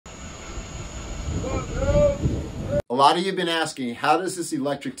A lot of you have been asking, how does this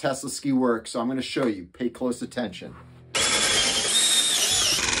electric Tesla ski work? So I'm going to show you. Pay close attention.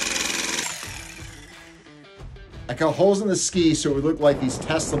 I cut holes in the ski so it would look like these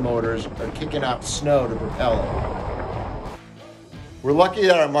Tesla motors are kicking out snow to propel it. We're lucky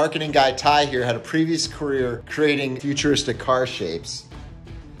that our marketing guy Ty here had a previous career creating futuristic car shapes.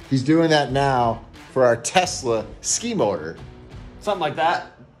 He's doing that now for our Tesla ski motor. Something like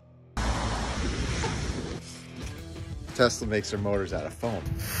that. Tesla makes their motors out of foam.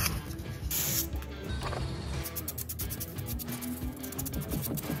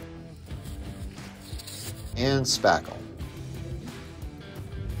 And spackle.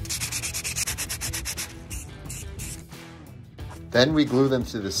 Then we glue them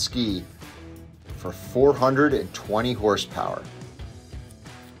to the ski for 420 horsepower.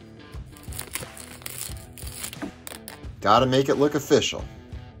 Gotta make it look official.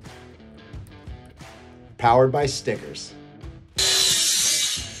 Powered by stickers.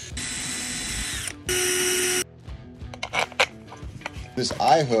 This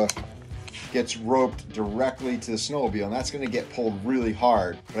eye hook gets roped directly to the snowmobile, and that's going to get pulled really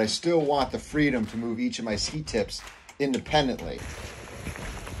hard, but I still want the freedom to move each of my ski tips independently.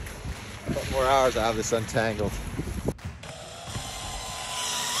 A couple more hours, I have this untangled.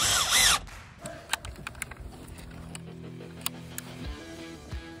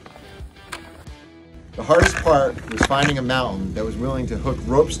 The hardest part was finding a mountain that was willing to hook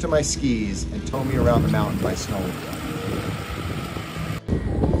ropes to my skis and tow me around the mountain by snowmobile.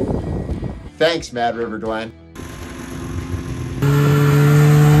 Thanks, Mad River Dwayne.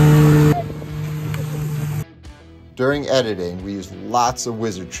 During editing, we used lots of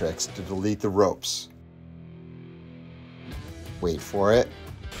wizard tricks to delete the ropes. Wait for it.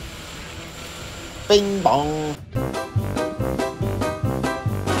 Bing bong.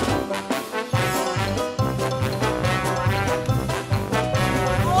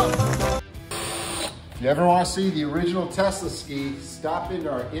 If you ever want to see the original Tesla ski, stop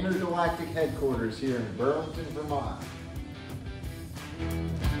into our intergalactic headquarters here in Burlington, Vermont.